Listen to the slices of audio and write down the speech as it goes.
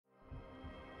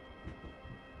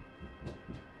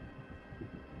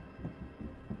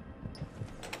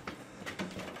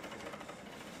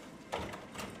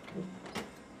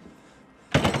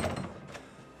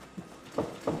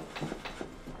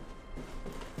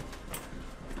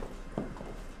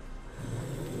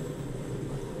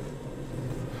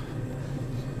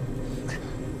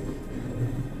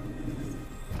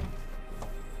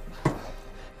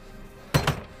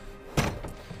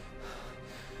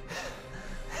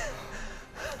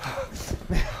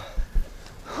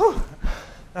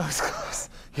was close.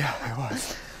 Yeah, I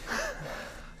was.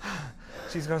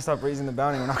 She's gonna stop raising the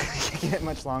bounty. We're not gonna kick it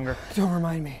much longer. Don't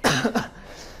remind me. I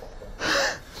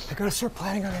gotta start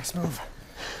planning our next move.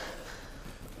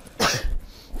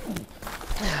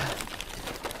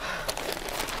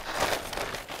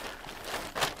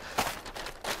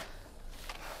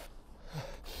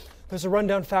 There's a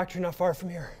rundown factory not far from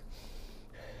here.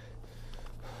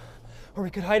 Or we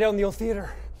could hide out in the old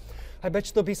theater. I bet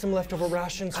you there'll be some leftover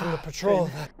rations from the patrol.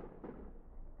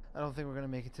 I don't think we're gonna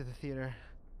make it to the theater.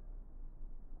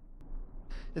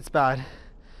 It's bad.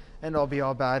 And I'll be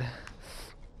all bad.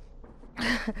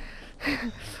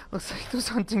 Looks like those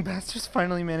hunting bastards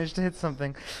finally managed to hit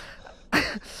something.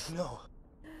 No.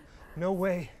 No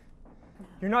way.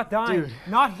 You're not dying. Dude.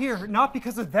 Not here. Not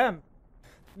because of them.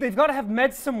 They've got to have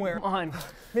meds somewhere. Come on.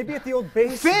 Maybe at the old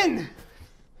base. Finn!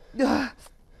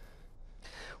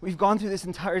 We've gone through this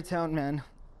entire town, man.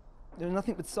 There's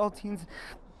nothing but saltines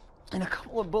and a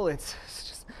couple of bullets. It's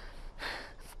just...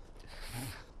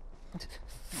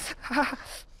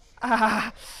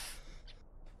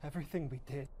 Everything we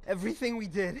did. Everything we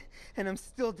did, and I'm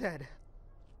still dead.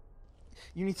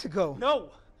 You need to go. No!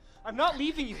 I'm not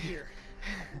leaving you here.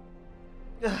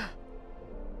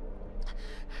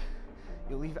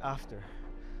 You'll leave after,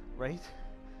 right?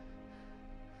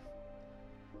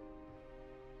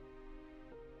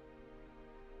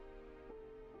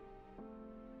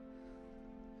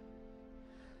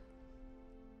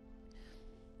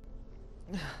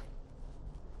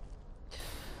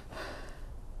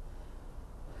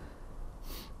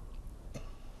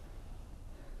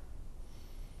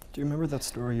 Do you remember that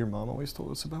story your mom always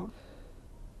told us about?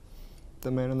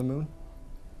 The man on the moon?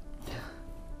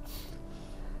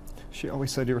 She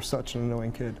always said you were such an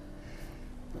annoying kid.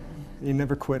 You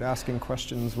never quit asking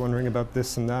questions, wondering about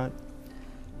this and that.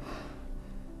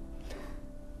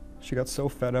 She got so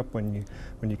fed up when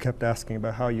you kept asking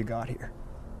about how you got here,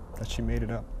 that she made it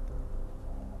up.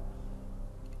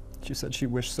 She said she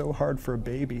wished so hard for a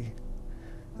baby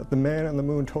that the man on the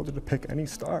moon told her to pick any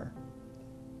star.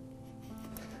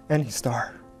 Any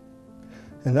star.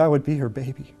 And that would be her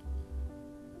baby.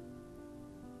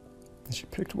 And she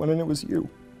picked one and it was you.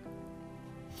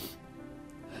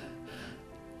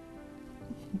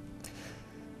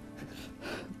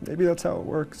 Maybe that's how it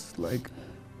works. Like,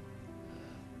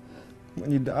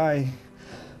 when you die,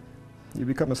 you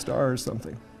become a star or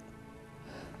something.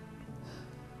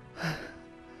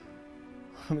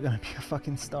 I'm gonna be a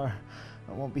fucking star.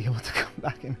 I won't be able to come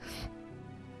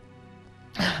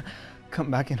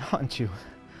back and haunt you.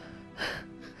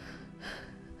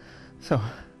 So,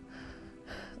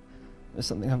 there's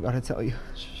something I've got to tell you.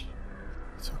 Shh.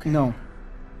 It's okay. No,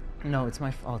 it's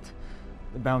my fault.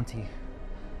 The bounty.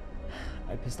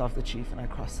 I pissed off the chief and I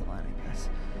crossed the line, I guess.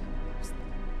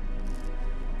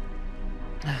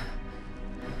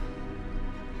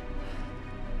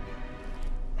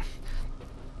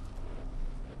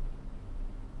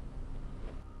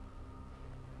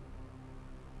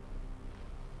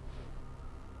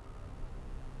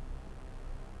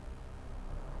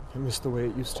 I miss the way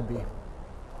it used to be.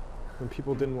 When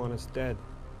people didn't want us dead.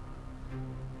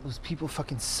 Those people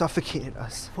fucking suffocated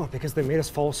us. What, because they made us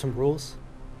follow some rules?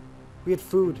 We had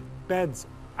food, beds,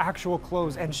 actual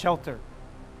clothes, and shelter.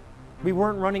 We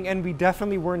weren't running and we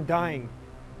definitely weren't dying.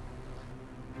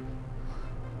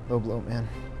 Low blow, man.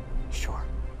 Sure.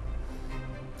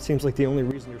 Seems like the only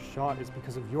reason you're shot is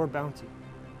because of your bounty.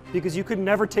 Because you could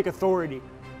never take authority.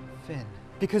 Finn.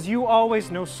 Because you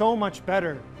always know so much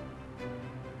better.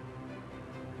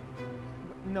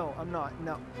 No, I'm not.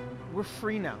 No. We're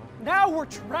free now. Now we're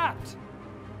trapped.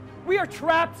 We are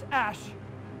trapped, Ash.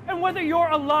 And whether you're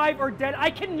alive or dead, I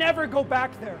can never go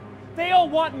back there. They all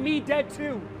want me dead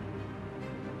too.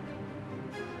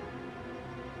 I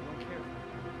don't care.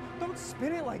 Don't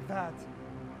spin it like that.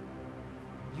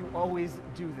 You always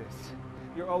do this.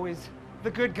 You're always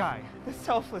the good guy, the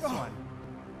selfless one.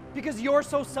 Because you're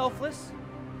so selfless?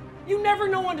 You never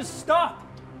know when to stop.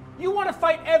 You want to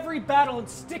fight every battle and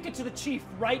stick it to the chief,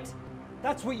 right?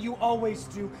 That's what you always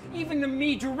do. Even to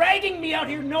me, dragging me out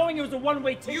here knowing it was a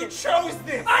one-way ticket. You chose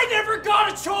this! I never got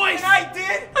a choice! And I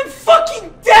did! I'm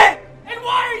fucking dead! And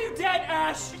why are you dead,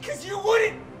 Ash? Because you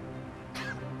wouldn't!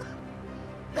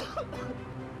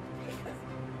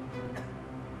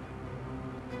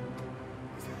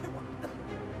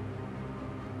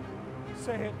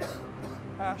 Say it,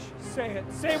 Ash. Say it.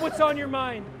 Say what's on your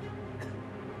mind.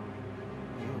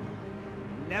 You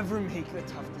never make the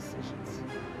tough decisions.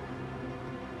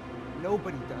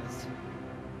 Nobody does.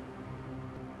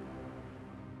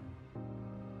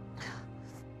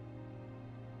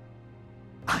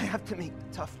 I have to make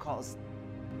the tough calls.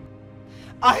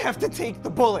 I have to take the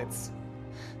bullets?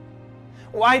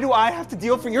 Why do I have to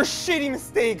deal for your shitty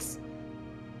mistakes?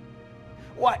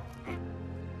 Why?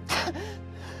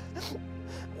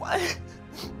 Why?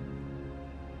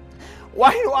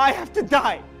 Why do I have to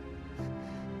die?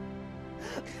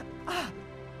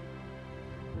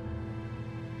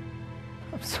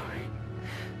 I'm sorry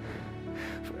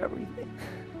for everything.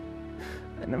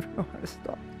 I never know how to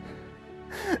stop.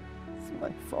 It's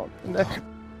my fault.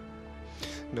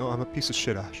 No, I'm a piece of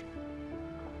shit, Ash.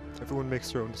 Everyone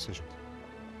makes their own decisions.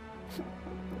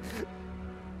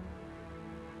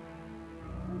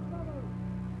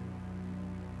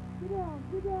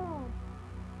 Get down!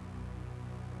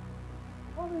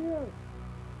 Over here!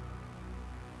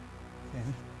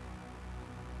 Finn.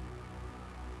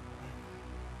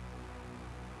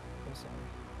 I'm sorry.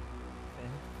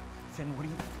 Finn, what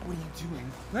are you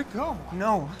doing? Let go!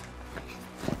 No.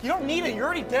 You don't need it, you're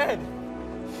already dead!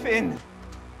 Finn.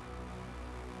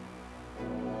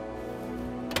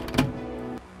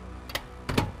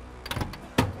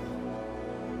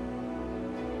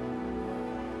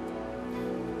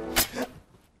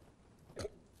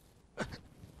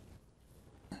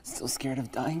 Still scared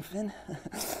of dying, Finn?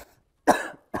 I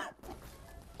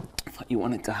thought you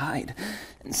wanted to hide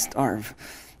and starve.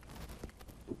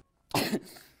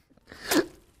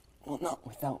 Well, not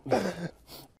without me.